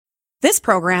This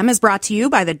program is brought to you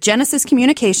by the Genesis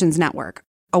Communications Network,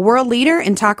 a world leader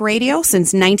in talk radio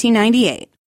since 1998.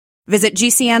 Visit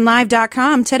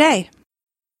GCNlive.com today.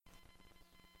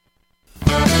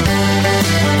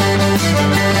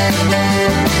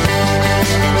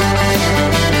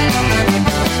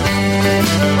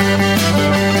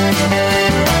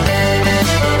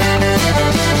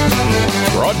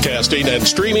 Broadcasting and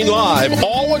streaming live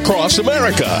all across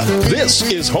America. This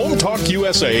is Home Talk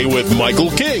USA with Michael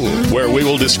King, where we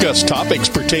will discuss topics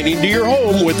pertaining to your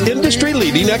home with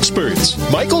industry-leading experts.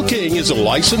 Michael King is a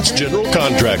licensed general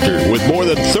contractor with more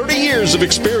than 30 years of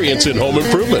experience in home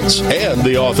improvements and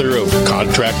the author of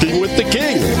Contracting with the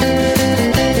King.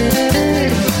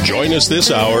 Join us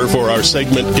this hour for our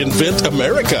segment Invent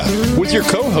America with your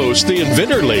co-host, the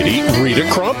Inventor Lady, Rita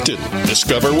Crompton.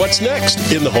 Discover what's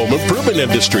next in the home improvement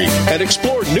industry and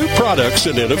explore new products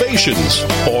and innovations.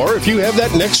 Or if you have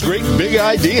that next great big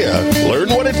idea, learn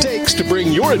what it takes to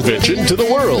bring your invention to the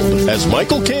world as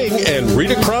Michael King and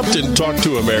Rita Crompton talk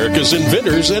to America's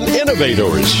inventors and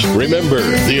innovators. Remember,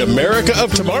 the America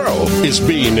of tomorrow is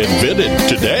being invented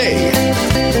today.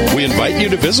 We invite you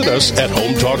to visit us at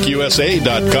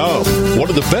HomeTalkUSA.com. One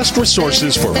of the best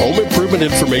resources for home improvement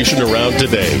information around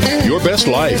today. Your best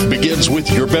life begins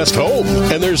with your best home,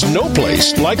 and there's no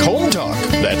place like Home Talk.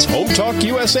 That's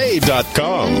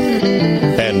HomeTalkUSA.com.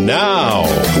 And now,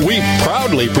 we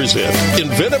proudly present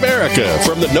Invent America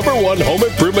from the #1 home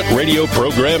improvement radio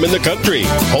program in the country,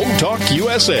 Home Talk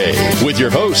USA, with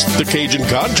your host, the Cajun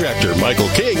contractor, Michael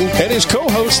King, and his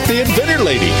co-host, the Inventor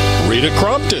Lady, Rita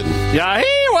Crompton. Yeah,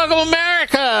 hey, welcome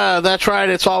America. That's right.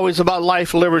 It's always about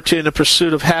life, liberty, and the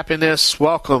pursuit of happiness.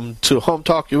 Welcome to Home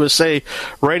Talk USA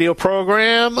radio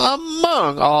program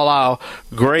among all our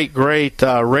great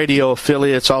radio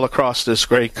affiliates all across this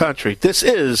great country. This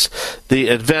is the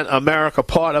Invent America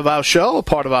part of our show, a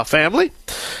part of our family,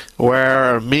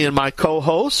 where me and my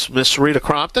co-host, Miss Rita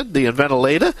Crompton, the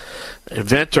Inventor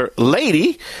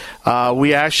Lady,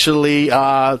 we actually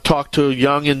talk to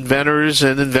young inventors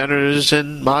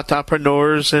and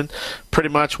entrepreneurs and pretty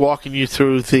much walking you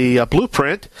through the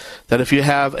blueprint that if you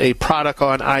have a product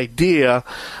or an idea,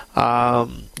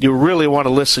 you really want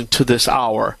to listen to this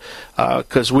hour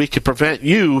because we can prevent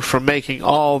you from making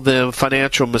all the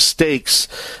financial mistakes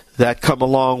that come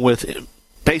along with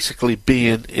basically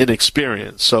being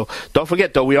inexperienced. So don't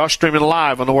forget, though, we are streaming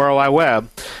live on the World Wide Web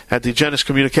at the Genesis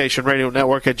Communication Radio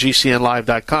Network at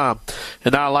GCNlive.com.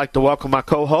 And now I'd like to welcome my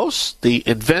co-host, the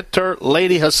Inventor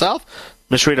Lady herself,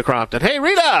 Miss Rita Crompton. Hey,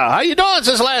 Rita, how you doing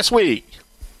since last week?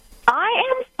 I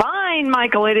am fine,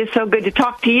 Michael. It is so good to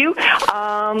talk to you.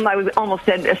 I was almost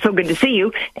said so good to see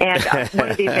you, and one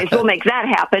of these days we'll make that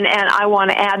happen. And I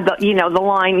want to add the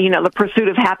line, the pursuit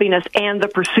of happiness and the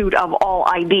pursuit of all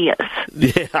ideas.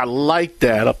 Yeah, I like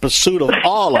that, a pursuit of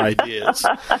all ideas.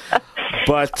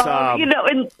 But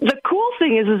and the cool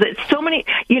thing is that so many,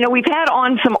 we've had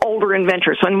on some older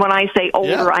inventors, and when I say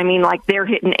older, I mean like they're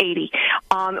hitting 80,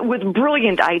 with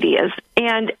brilliant ideas.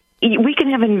 And we can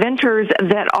have inventors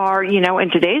that are,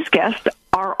 and today's guests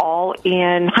are all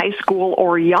in high school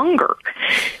or younger.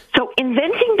 So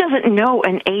inventing doesn't know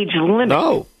an age limit.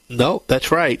 No,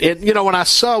 that's right. And, when I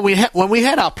saw, when we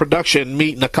had our production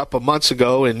meeting a couple of months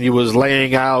ago and you was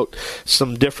laying out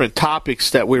some different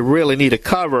topics that we really need to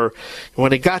cover,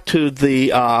 when it got to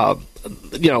the,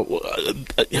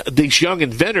 these young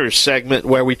inventors segment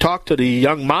where we talk to the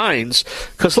young minds,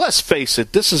 because let's face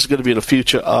it, this is going to be the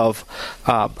future of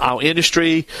our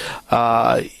industry,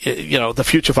 the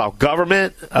future of our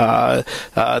government,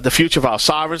 the future of our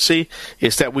sovereignty,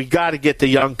 is that we got to get the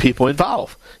young people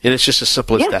involved. And it's just as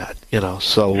simple as that,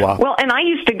 So, well, and I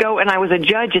used to go, and I was a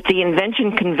judge at the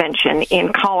Invention Convention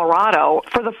in Colorado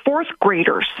for the fourth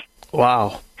graders.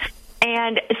 Wow.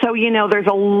 And so, there's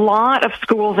a lot of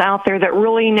schools out there that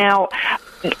really now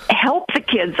help the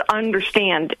kids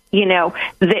understand,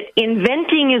 that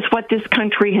inventing is what this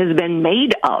country has been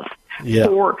made of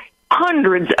for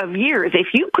hundreds of years.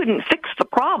 If you couldn't fix the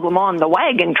problem on the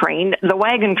wagon train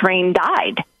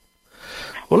died.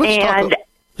 Well, let's talk.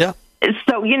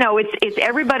 So, it's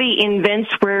everybody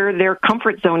invents where their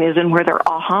comfort zone is and where their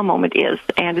aha moment is,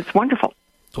 and it's wonderful.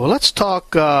 Well, let's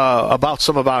talk about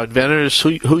some of our inventors.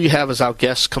 Who you have as our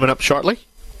guests coming up shortly?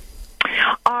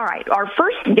 All right. Our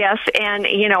first guest, and,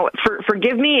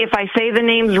 forgive me if I say the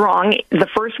names wrong. The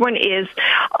first one is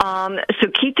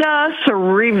Sukita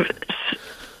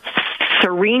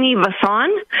Serini Vasan,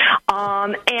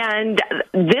 and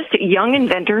this young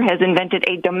inventor has invented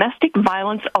a domestic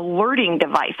violence alerting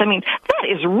device. I mean, that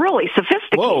is really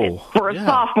sophisticated for a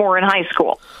sophomore in high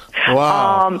school.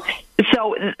 Wow.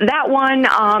 So that one,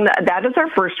 that is our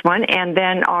first one. And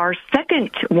then our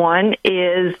second one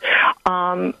is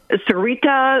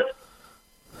Sarita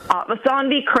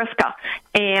Sandhi Kreska.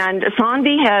 And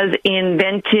Sandhi has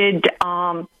invented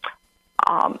a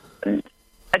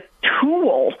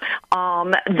tool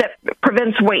that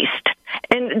prevents waste.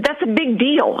 And that's a big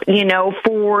deal,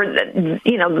 for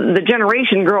the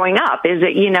generation growing up, is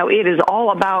that, it is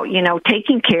all about,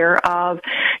 taking care of,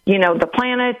 the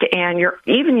planet and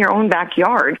even your own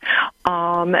backyard.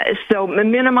 So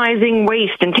minimizing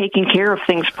waste and taking care of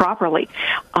things properly.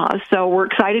 So we're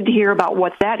excited to hear about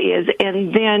what that is.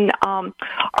 And then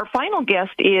our final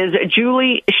guest is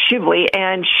Juli Shively,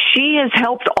 and she has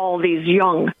helped all these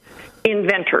young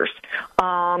inventors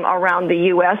around the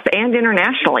U.S. and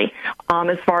internationally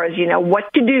as far as,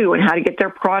 what to do and how to get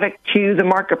their product to the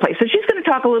marketplace. So she's going to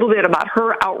talk a little bit about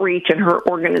her outreach and her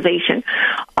organization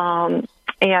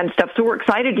and stuff. So we're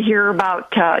excited to hear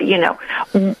about,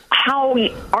 how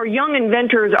our young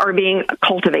inventors are being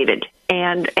cultivated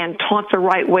and taught the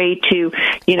right way to,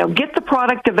 get the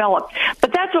product developed.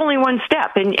 But that's only one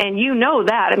step, and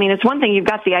that. I mean, it's one thing you've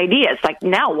got the idea. It's like,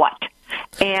 now what?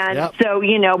 And so,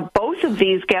 both of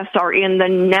these guests are in the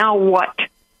now what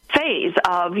phase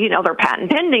of, they're patent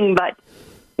pending, but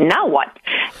now what?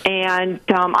 And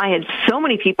I had so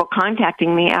many people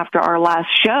contacting me after our last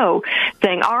show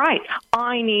saying, all right,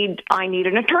 I need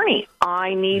an attorney.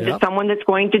 I need someone that's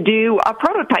going to do a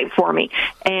prototype for me.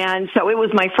 And so it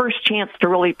was my first chance to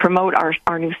really promote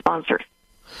our new sponsors.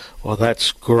 Well,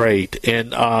 that's great.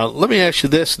 And let me ask you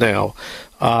this now.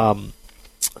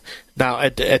 Now,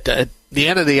 at the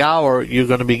end of the hour, you're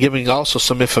going to be giving also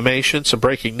some information, some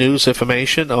breaking news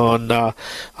information on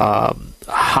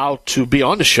how to be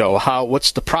on the show.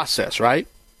 What's the process, right?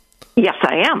 Yes,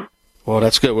 I am. Well,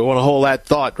 that's good. We want to hold that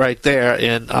thought right there.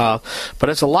 And but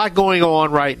there's a lot going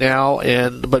on right now.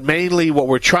 But mainly what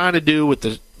we're trying to do with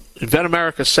the Invent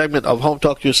America segment of Home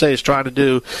Talk USA is trying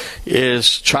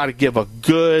to give a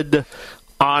good,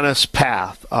 honest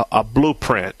path, a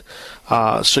blueprint.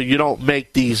 So you don't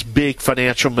make these big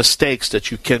financial mistakes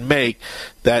that you can make.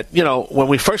 That, when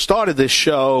we first started this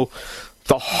show,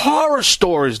 the horror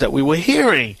stories that we were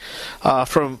hearing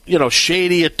from,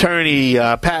 shady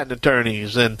patent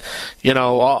attorneys, and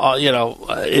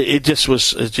it just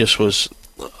was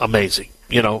amazing.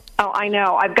 Oh, I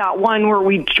know. I've got one where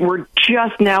we're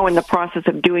just now in the process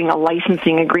of doing a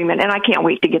licensing agreement, and I can't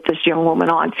wait to get this young woman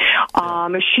on.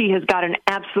 She has got an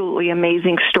absolutely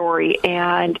amazing story,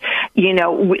 and,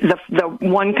 the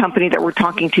one company that we're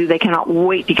talking to, they cannot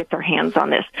wait to get their hands on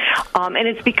this. And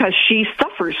it's because she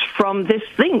suffers from this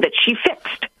thing that she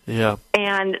fixed. Yeah.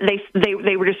 And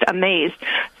they were just amazed.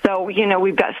 So,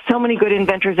 we've got so many good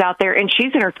inventors out there, and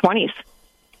she's in her 20s.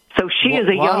 So she is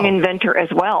a young inventor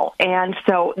as well. And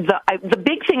so the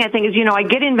big thing, I think, is, I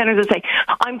get inventors that say,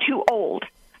 I'm too old,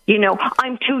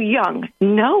 I'm too young.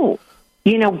 No.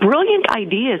 Brilliant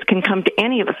ideas can come to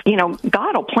any of us.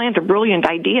 God will plant a brilliant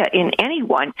idea in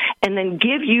anyone and then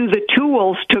give you the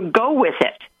tools to go with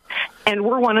it. And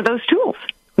we're one of those tools.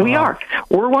 We are.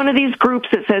 We're one of these groups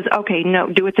that says, okay, no,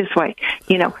 do it this way.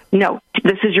 No,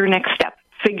 this is your next step.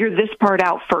 Figure this part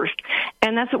out first.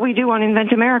 And that's what we do on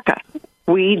Invent America.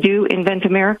 We do Invent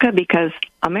America because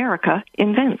America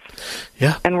invents.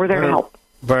 Yeah. And we're there to help.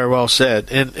 Very well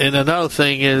said. And another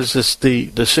thing is the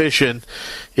decision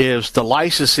is the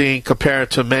licensing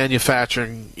compared to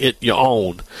manufacturing it your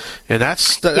own. And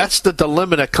that's the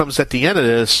dilemma that comes at the end of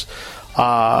this.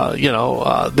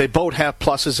 They both have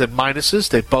pluses and minuses.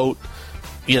 They both,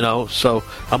 so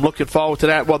I'm looking forward to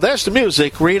that. Well, there's the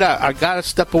music. Rita, I got to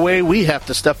step away. We have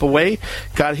to step away.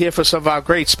 Got to hear from some of our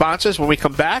great sponsors. When we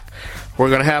come back, we're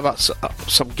going to have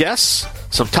some guests,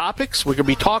 some topics. We're going to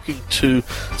be talking to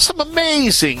some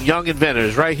amazing young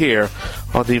inventors right here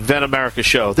on the Invent America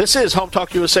show. This is Home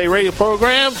Talk USA radio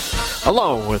program,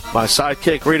 along with my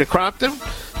sidekick, Rita Crompton.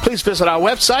 Please visit our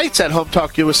websites at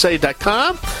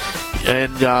hometalkusa.com.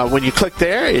 And when you click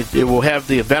there, it will have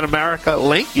the Invent America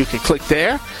link. You can click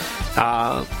there.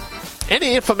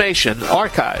 Any information,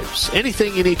 archives,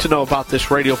 anything you need to know about this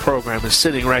radio program is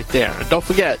sitting right there. And don't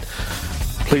forget,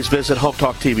 please visit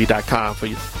HomeTalkTV.com for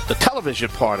the television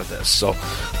part of this. So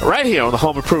right here on the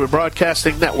Home Improvement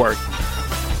Broadcasting Network.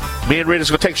 Me and Rita's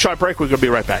going to take a short break. We're going to be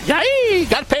right back. Yay!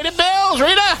 Got to pay the bills,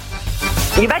 Rita!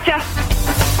 You betcha.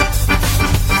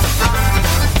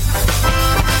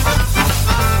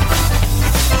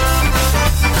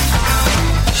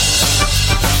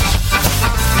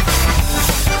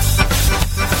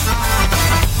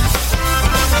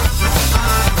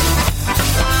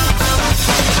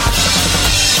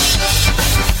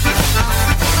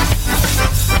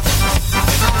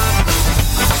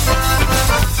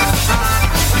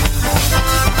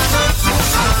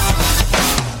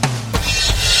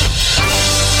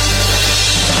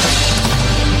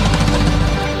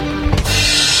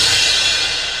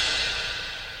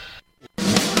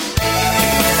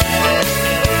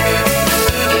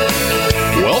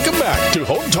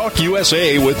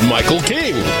 USA with Michael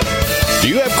King. Do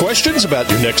you have questions about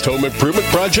your next home improvement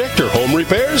project or home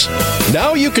repairs?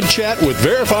 Now you can chat with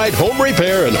verified home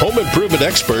repair and home improvement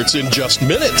experts in just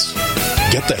minutes.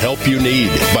 Get the help you need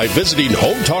by visiting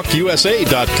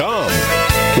HometalkUSA.com.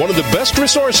 One of the best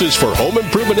resources for home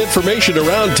improvement information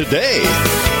around today.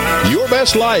 Your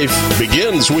best life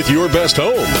begins with your best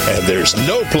home, and there's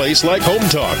no place like Home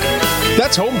Talk.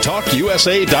 That's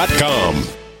HometalkUSA.com.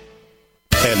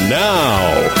 And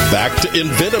now, back to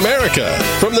Invent America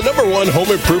from the #1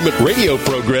 home improvement radio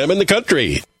program in the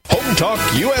country. Home Talk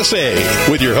USA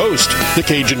with your host, the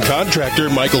Cajun contractor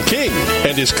Michael King,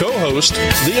 and his co-host,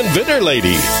 the Inventor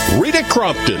Lady, Rita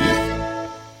Crompton.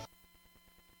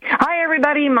 Hi,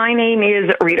 everybody. My name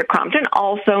is Rita Crompton,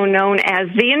 also known as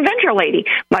the Inventor Lady.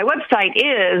 My website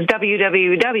is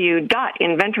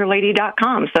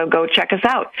www.inventorlady.com, so go check us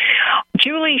out.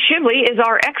 Juli Shively is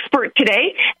our expert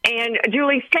today. And,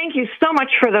 Juli, thank you so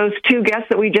much for those two guests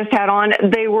that we just had on.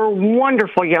 They were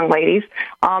wonderful young ladies,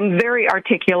 very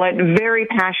articulate, very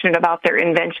passionate about their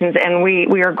inventions, and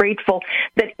we are grateful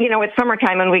that, it's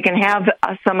summertime and we can have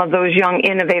some of those young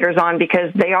innovators on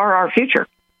because they are our future.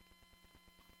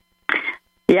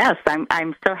 Yes,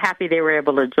 I'm so happy they were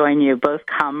able to join you. Both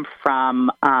come from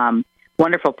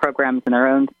wonderful programs in their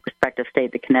own respective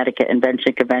state, the Connecticut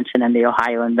Invention Convention and the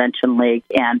Ohio Invention League,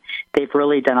 and they've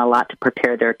really done a lot to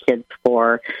prepare their kids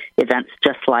for events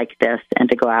just like this and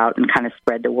to go out and kind of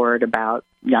spread the word about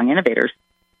young innovators.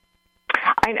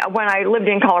 When I lived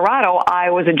in Colorado, I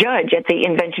was a judge at the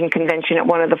Invention Convention at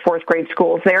one of the fourth grade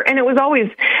schools there, and it was always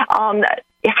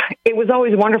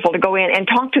wonderful to go in and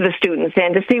talk to the students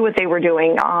and to see what they were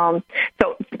doing.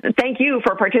 So thank you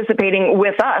for participating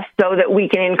with us so that we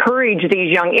can encourage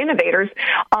these young innovators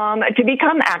to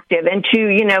become active and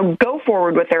to, go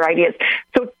forward with their ideas.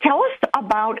 So tell us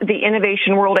about the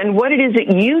innovation world and what it is that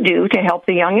you do to help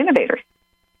the young innovators.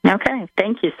 Okay.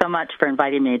 Thank you so much for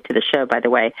inviting me to the show, by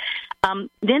the way. The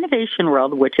Innovation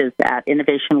World, which is at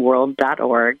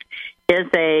innovationworld.org, is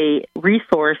a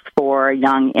resource for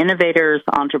young innovators,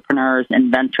 entrepreneurs,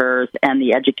 inventors, and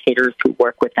the educators who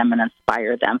work with them and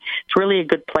inspire them. It's really a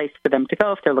good place for them to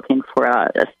go if they're looking for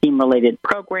a STEAM-related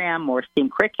program or STEAM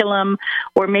curriculum,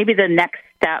 or maybe the next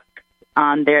step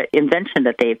on their invention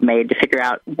that they've made to figure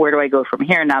out where do I go from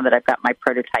here now that I've got my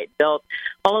prototype built.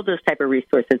 All of those type of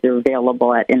resources are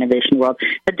available at Innovation World.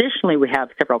 Additionally, we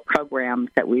have several programs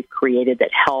that we've created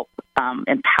that help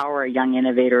empower young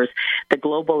innovators. The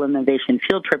Global Innovation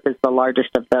Field Trip is the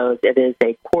largest of those. It is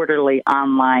a quarterly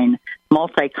online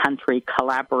multi-country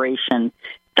collaboration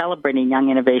celebrating young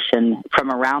innovation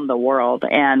from around the world.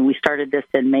 And we started this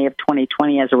in May of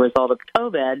 2020 as a result of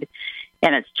COVID.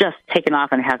 And it's just taken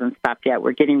off and hasn't stopped yet.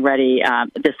 We're getting ready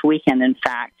this weekend, in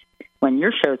fact, when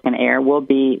your show is going to air. We'll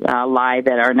be live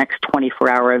at our next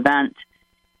 24-hour event.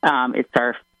 It's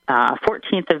our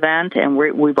 14th event, and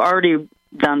we've already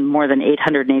done more than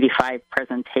 885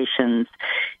 presentations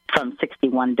from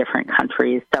 61 different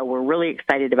countries. So we're really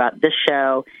excited about this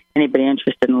show. Anybody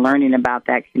interested in learning about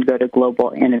that can go to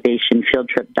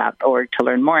globalinnovationfieldtrip.org to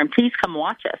learn more. And please come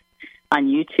watch us on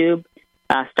YouTube.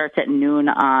 Starts at noon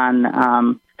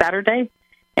on Saturday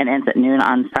and ends at noon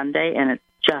on Sunday, and it's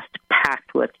just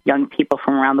packed with young people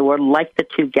from around the world, like the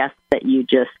two guests that you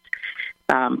just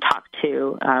talked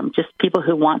to, just people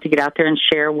who want to get out there and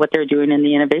share what they're doing in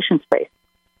the innovation space.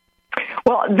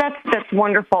 Well, that's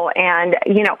wonderful. And, how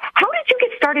did you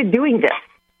get started doing this?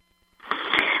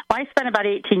 Well, I spent about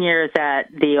 18 years at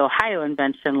the Ohio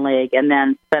Invention League and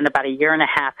then spent about a year and a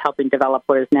half helping develop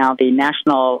what is now the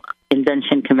National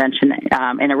Invention Convention,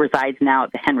 and it resides now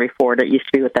at the Henry Ford. It used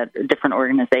to be with a different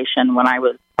organization when I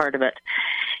was part of it.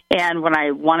 And when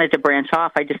I wanted to branch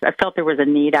off, I felt there was a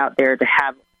need out there to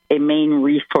have a main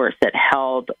resource that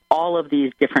held all of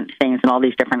these different things and all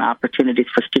these different opportunities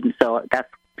for students. So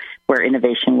that's where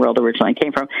Innovation World originally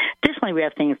came from. Additionally, we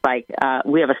have things like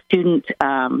we have a student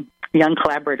Young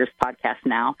Collaborators podcast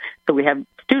now. So we have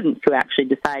students who actually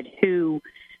decide who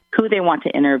they want to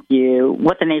interview,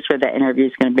 what the nature of that interview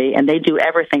is going to be, and they do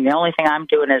everything. The only thing I'm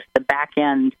doing is the back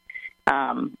end,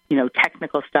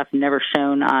 technical stuff never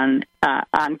shown on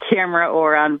camera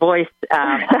or on voice.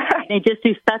 They just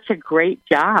do such a great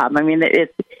job. I mean, I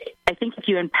think if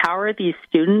you empower these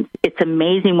students, it's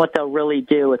amazing what they'll really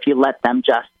do if you let them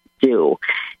just do.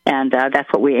 And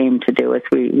that's what we aim to do, is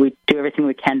we do everything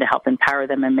we can to help empower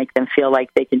them and make them feel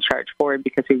like they can charge forward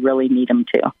because we really need them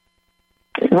to.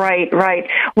 Right.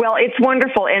 Well, it's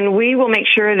wonderful, and we will make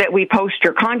sure that we post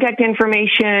your contact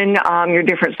information, your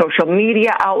different social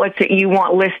media outlets that you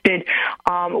want listed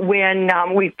when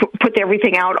we put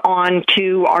everything out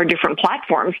onto our different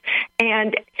platforms.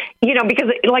 And,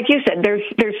 because like you said,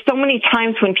 there's so many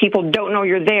times when people don't know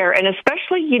you're there, and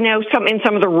especially, in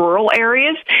some of the rural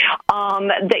areas,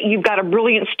 that you've got a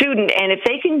brilliant student, and if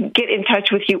they can get in touch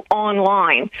with you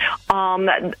online,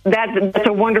 that's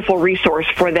a wonderful resource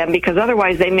for them, because otherwise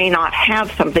they may not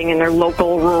have something in their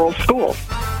local rural schools.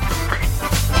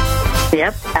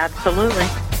 Yep, absolutely.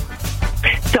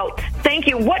 So, thank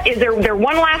you. What is there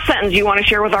one last sentence you want to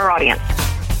share with our audience?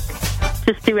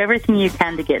 Just do everything you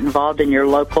can to get involved in your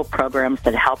local programs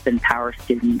that help empower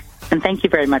students. And thank you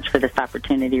very much for this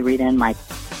opportunity, Rita and Mike.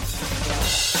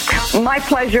 My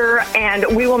pleasure, and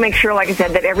we will make sure, like I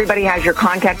said, that everybody has your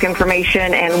contact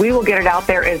information, and we will get it out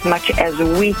there as much as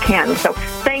we can. So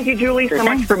thank you, Julie, so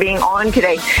much for being on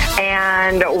today.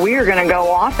 And we're going to go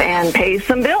off and pay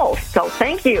some bills. So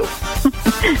thank you.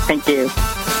 Thank you.